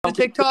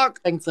the TikTok.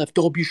 Seconds left.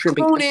 W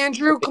shrimping. Come on,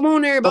 Andrew. Come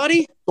on,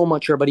 everybody. So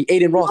much, everybody.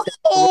 Aiden Ross.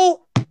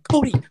 Oh,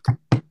 Cody.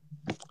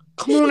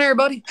 come on,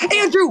 everybody.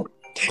 Andrew.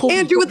 Cody.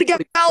 Andrew with the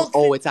galaxy.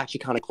 Oh, it's actually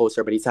kind of close,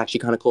 everybody. It's actually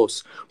kind of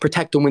close.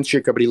 Protect the win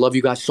streak, everybody. Love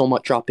you guys so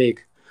much. Drop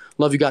big.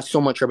 Love you guys so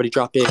much, everybody.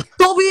 Drop big.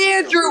 Dolby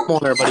Andrew. Come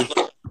on, everybody.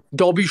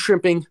 W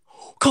shrimping.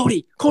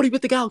 Cody. Cody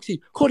with the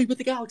galaxy. Cody with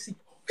the galaxy.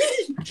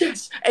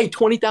 Yes. Hey,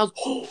 20,000.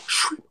 Oh,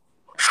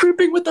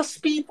 shrimping with the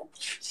speed.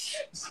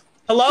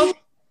 Hello?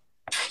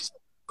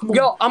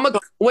 Yo,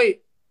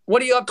 wait.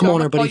 What are you up to? Come on, I'm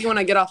gonna everybody. call you when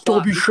I get off.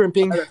 W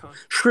shrimping.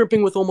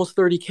 Shrimping with almost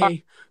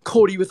 30K.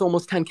 Cody with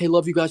almost 10K.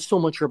 Love you guys so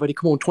much, everybody.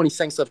 Come on, 20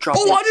 seconds left. Drop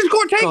Oh,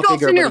 underscore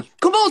takeoffs in here.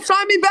 Come on,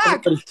 sign me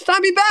back. Everybody.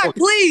 Sign me back,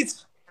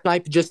 please.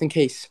 Snipe just in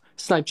case.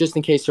 Snipe just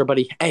in case,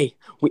 everybody. Hey,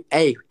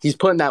 he's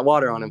putting that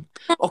water on him.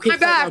 Okay, Sign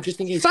back. Now, just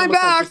in case. Sign Someone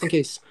back. Just in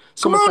case.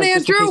 Come on, Just in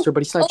Andrew. case,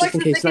 everybody. Snipe just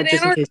in case. Snipe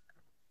just in case.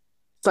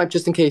 Snipe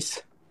just in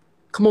case.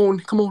 Come on,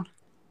 come on.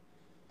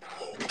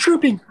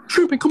 Shrimping.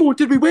 Shrimping. Come on.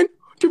 Did we win?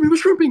 Did we win?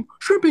 Shrimping.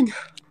 Shrimping.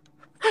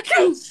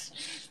 Yes.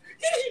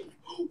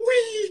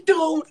 We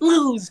don't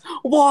lose.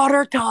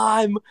 Water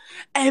time.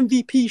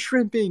 MVP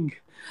shrimping.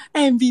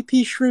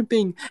 MVP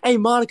shrimping. Hey,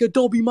 Monica,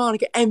 Dolby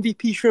Monica,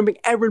 MVP shrimping.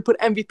 Everyone put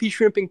MVP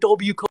shrimping.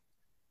 W.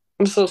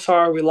 I'm so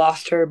sorry we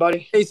lost her,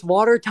 buddy. It's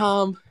water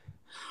time.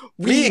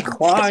 Be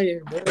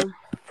quiet, bro.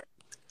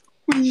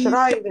 Should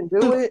I even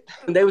do it?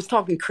 They was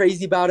talking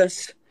crazy about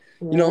us.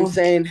 You know what I'm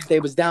saying? They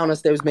was down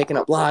us. They was making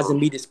up lies, and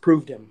we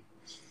disproved him.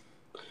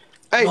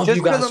 Hey, Love just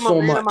you guys because I'm so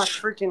a man of my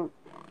much. freaking...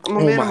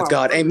 Oh my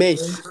God. Hey,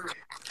 Mace.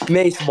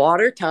 Mace,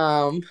 water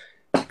time.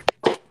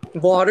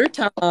 Water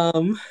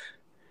time.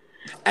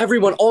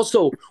 Everyone,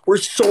 also, we're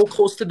so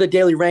close to the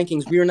daily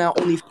rankings. We are now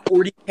only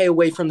 40K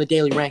away from the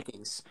daily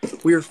rankings.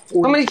 We are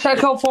 40. Let me check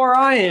how far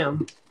I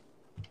am.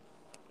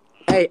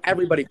 Hey,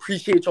 everybody,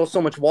 appreciate y'all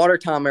so much. Water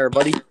time,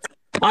 everybody.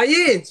 I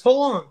is.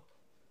 Hold on.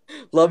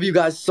 Love you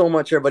guys so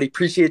much, everybody.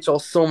 Appreciate y'all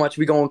so much.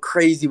 We going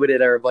crazy with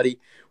it, everybody.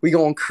 We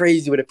going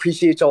crazy with it.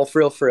 Appreciate y'all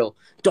for real.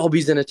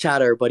 Dolby's in the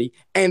chat, everybody.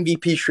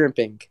 MVP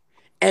shrimping.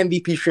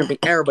 MVP shrimping.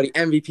 Everybody,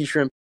 MVP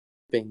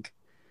shrimping.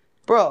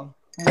 Bro,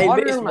 Hey,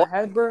 water Mace, in my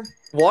head, bro.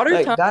 Water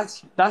Like, time.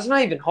 that's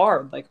not even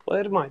hard. Like,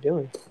 what am I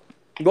doing?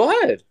 Go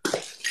ahead.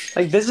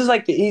 Like, this is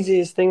like the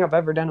easiest thing I've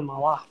ever done in my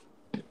life.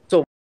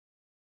 So,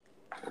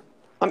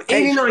 I'm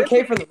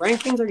 89K for the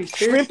rankings. Are you serious?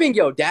 Shrimping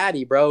yo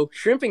daddy, bro.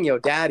 Shrimping yo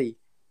daddy.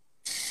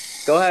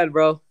 Go ahead,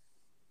 bro.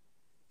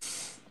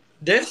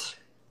 This?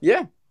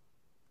 Yeah.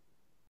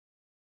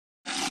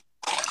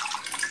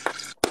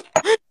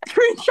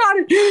 Screenshot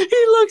it.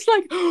 He looks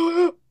like,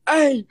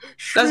 hey.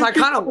 I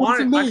kind of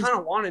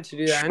wanted to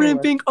do that.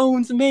 Shrimping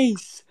owns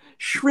Mace.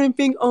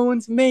 Shrimping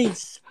owns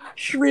Mace.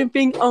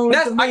 Shrimping owns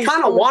Mace. I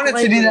kind of wanted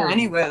to do that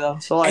anyway, though.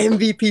 So like,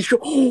 MVP show.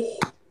 Oh,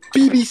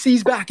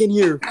 BBC's back in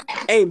here.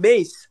 Hey,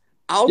 Mace.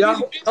 I'll give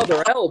you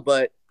another L,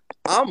 but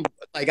I'm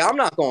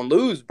not gonna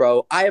lose,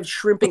 bro. I have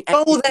shrimping.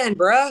 Then,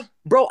 bro.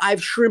 Bro, I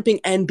have shrimping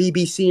and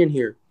BBC in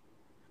here.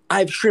 I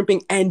have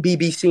shrimping and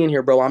BBC in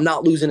here, bro. I'm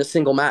not losing a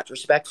single match,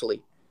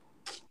 respectfully.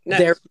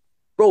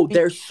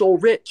 They're so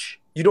rich.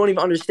 You don't even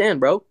understand,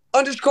 bro.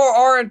 Underscore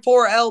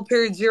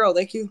RN4L.0.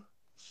 Thank you.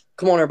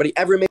 Come on, everybody.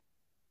 That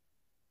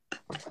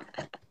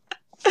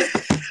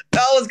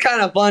was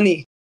kind of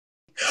funny.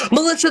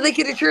 Melissa, they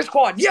get a cheer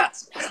squad.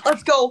 Yes.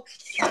 Let's go.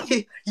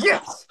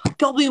 Yes.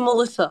 W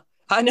Melissa.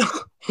 I know.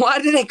 Why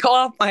did they call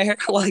off my hair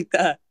like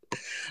that?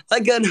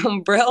 Like an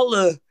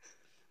umbrella.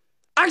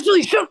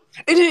 Actually,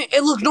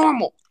 it looked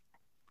normal.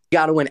 You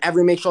gotta win.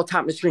 Make sure y'all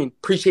tap the screen.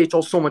 Appreciate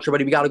y'all so much,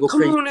 everybody. We gotta go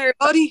crazy. Come on,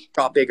 everybody.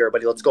 Drop big,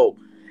 everybody. Let's go.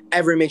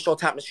 Make sure y'all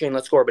tap the screen.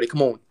 Let's go, everybody.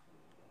 Come on.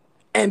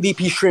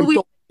 MVP shrimp.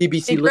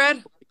 BBC.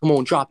 Come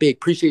on, drop big.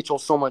 Appreciate y'all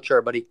so much,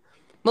 everybody.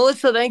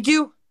 Melissa, thank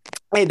you.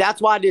 Hey, that's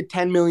why I did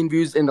 10 million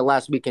views in the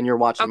last weekend. You're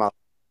watching my.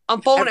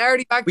 I'm following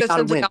already back to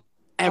gotta win.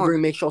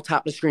 Make sure y'all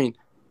tap the screen.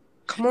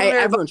 Come on, hey,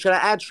 everyone. Should I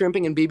add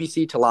shrimping and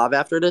BBC to live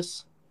after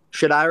this?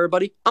 Should I,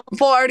 everybody? I'm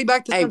already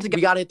back to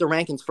we gotta hit the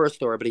rankings first,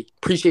 though, everybody.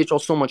 Appreciate y'all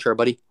so much,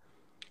 everybody.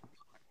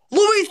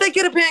 Luis, they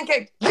get a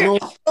pancake. Yeah,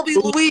 it'll be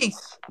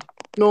Luis.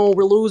 No,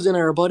 we're losing,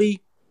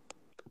 everybody.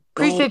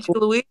 Appreciate you,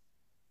 Luis.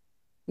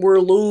 We're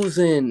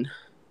losing.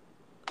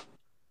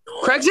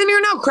 Craig's in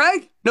here now,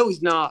 Craig? No,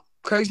 he's not.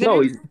 Craig's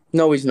in here?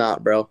 No, he's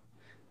not, bro.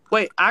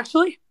 Wait,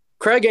 actually?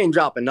 Craig ain't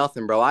dropping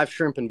nothing, bro. I have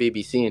shrimp and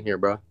BBC in here,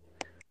 bro.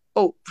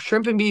 Oh,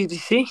 shrimp and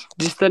BBC?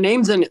 Just the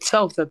names in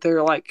itself that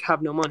they're like,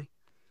 have no money.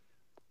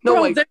 No,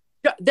 bro, way.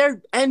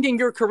 They're ending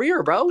your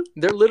career, bro.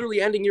 They're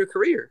literally ending your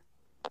career.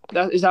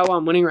 Is that why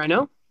I'm winning right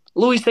now?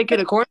 Luis, they get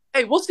a corner.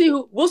 Hey, we'll see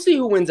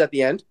who wins at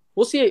the end.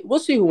 We'll see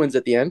who wins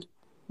at the end.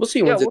 We'll see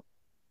who wins.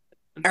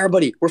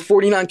 Everybody, we're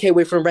 49K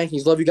away from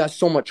rankings. Love you guys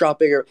so much. Drop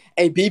bigger.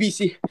 Hey,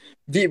 BBC,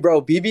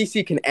 bro,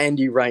 BBC can end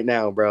you right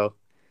now, bro.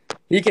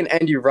 He can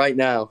end you right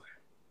now.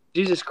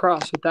 Jesus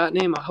Christ, with that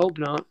name, I hope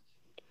not.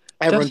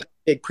 Everyone,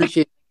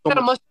 appreciate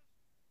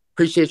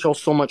y'all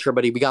so much,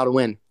 everybody. We gotta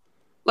win.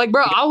 Like,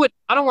 bro, I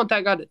don't want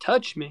that guy to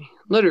touch me,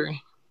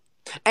 literally.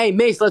 Hey,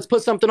 Mace, let's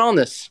put something on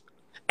this.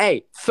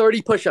 Hey,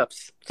 30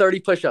 push-ups. 30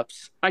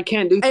 push-ups. I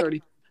can't do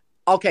 30.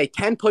 Okay,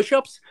 10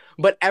 push-ups.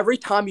 but every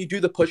time you do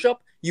the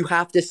push-up, you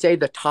have to say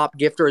the top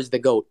gifter is the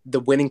GOAT. The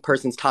winning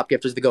person's top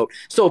gifter is the GOAT.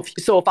 So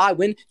if I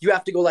win, you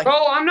have to go like...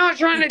 Bro, I'm not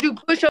trying to do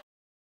push-ups,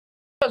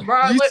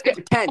 bro. You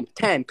said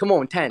 10. Come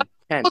on, 10.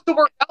 I'm supposed to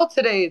work out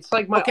today. It's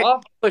like my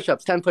off.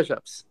 Push-ups, 10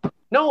 push-ups.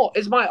 No,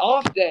 it's my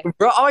off day.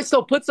 Bro, I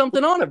still put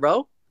something on it,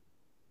 bro.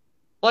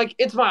 Like,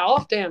 it's my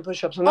off day on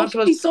push-ups. I'm not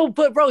supposed to...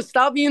 But bro,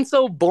 stop being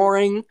so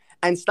boring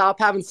and stop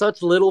having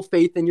such little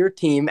faith in your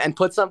team and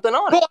put something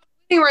on it.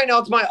 Bro, right now,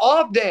 it's my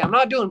off day. I'm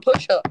not doing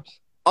push-ups.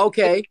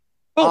 Okay.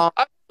 So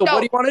what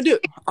do you want to do?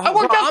 I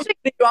worked out.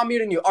 I'm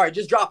muting you. All right,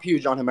 just drop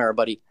huge on him,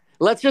 everybody.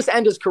 Let's just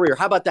end his career.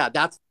 How about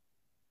that?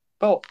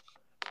 Bro,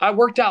 I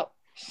worked out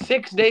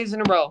 6 days in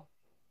a row.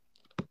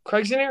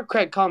 Craig's in here?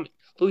 Craig, call me.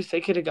 Louis,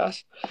 take it to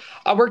Gus.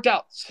 I worked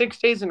out 6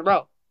 days in a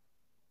row.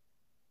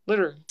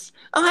 Literally.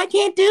 Oh, I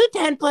can't do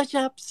 10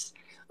 push-ups.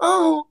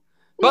 Oh,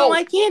 no,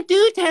 I can't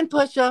do 10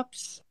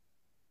 push-ups.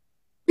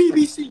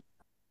 BBC.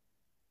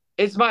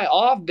 It's my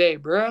off day,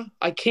 bro.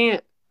 I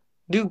can't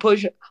do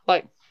push-ups.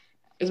 Like,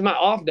 it's my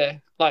off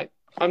day. Like,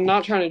 I'm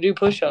not trying to do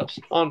push-ups.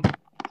 Like,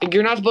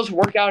 you're not supposed to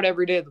work out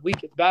every day of the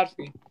week. It's bad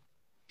for you.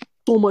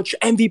 So much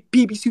MVP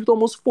BBC with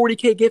almost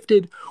 40K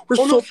gifted. We're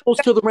so close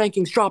to the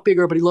rankings. Drop big,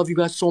 everybody. Love you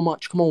guys so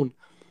much. Come on.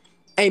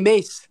 Hey,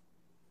 Mace.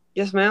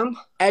 Yes, ma'am?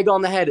 Egg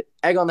on the head.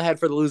 Egg on the head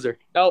for the loser.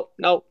 No.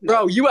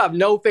 Bro, you have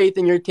no faith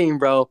in your team,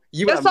 bro.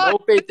 You have no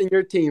faith in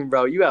your team,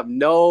 bro. You have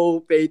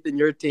no faith in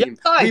your team.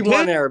 Yes, we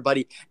won,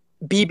 everybody.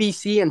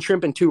 BBC and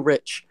Shrimp and Too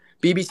Rich.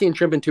 BBC and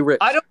Shrimp and Too Rich.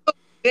 I don't know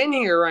who's in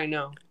here right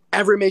now.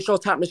 Make sure y'all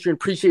tap mystery and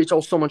appreciate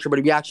y'all so much,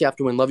 everybody. We actually have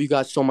to win. Love you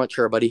guys so much,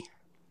 everybody.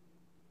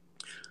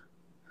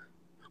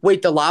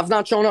 Wait, the live's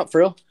not showing up, for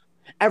real?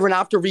 Everyone, I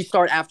have to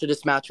restart after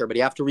this match,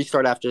 everybody. I have to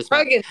restart after this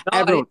match.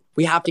 Everyone,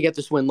 we have to get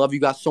this win. Love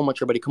you guys so much,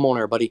 everybody. Come on,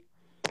 everybody.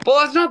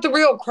 Well, that's not the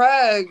real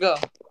Craig.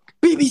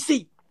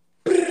 BBC.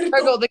 Craig,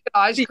 go get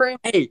ice cream.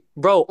 Hey,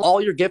 bro,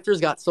 all your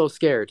gifters got so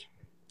scared.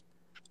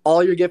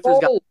 All your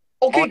gifters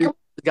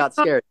got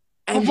scared.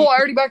 I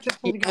already back to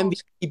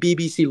MVP,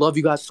 BBC. Love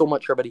you guys so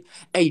much, everybody.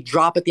 Hey,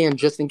 drop at the end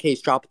just in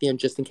case.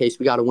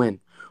 We got to win.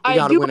 We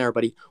got to win,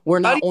 everybody. We're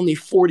not only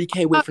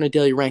 40K away from the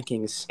daily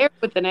rankings.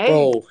 With an A.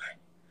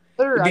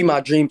 Bro, it'd be my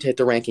dream to hit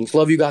the rankings.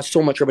 Love you guys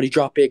so much, everybody.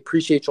 Drop big.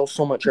 Appreciate y'all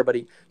so much,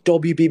 everybody.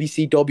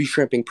 BBC,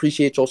 Shrimping.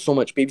 Appreciate y'all so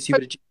much. BBC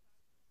with a G.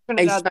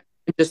 Hey, snipe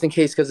just in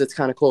case because it's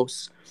kind of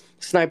close.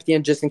 Snipe at the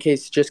end just in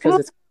case, just because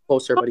it's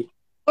close, everybody.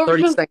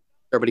 30 seconds,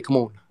 everybody. Come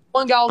on.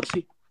 One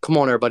galaxy. Come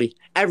on, everybody.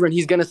 Everyone,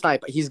 he's going to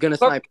snipe.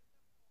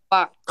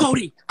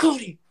 Cody.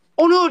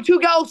 Oh, no, two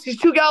galaxies.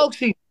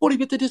 Cody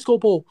with the disco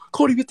ball.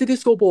 Cody with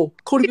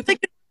the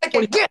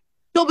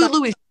Double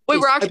Louis. Wait,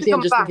 we're actually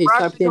coming back.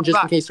 Snipe at the end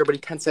just in case, everybody.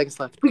 10 seconds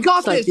left. We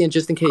got this. Snipe at the end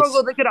just in case.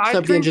 Snipe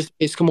at the end just in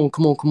case. Come on.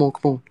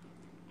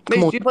 Mace,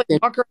 do you play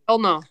soccer? Hell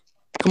no.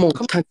 Come on,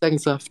 10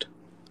 seconds left.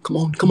 Come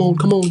on.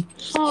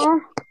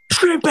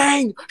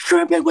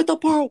 Shrimping with the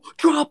pearl.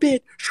 Drop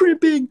it.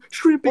 Shrimping.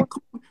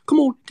 Come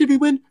on. Did we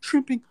win?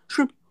 Shrimping.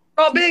 Draw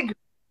big.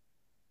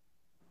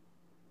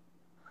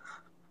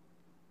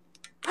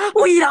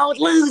 We don't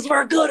lose,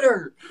 we're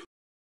gooder.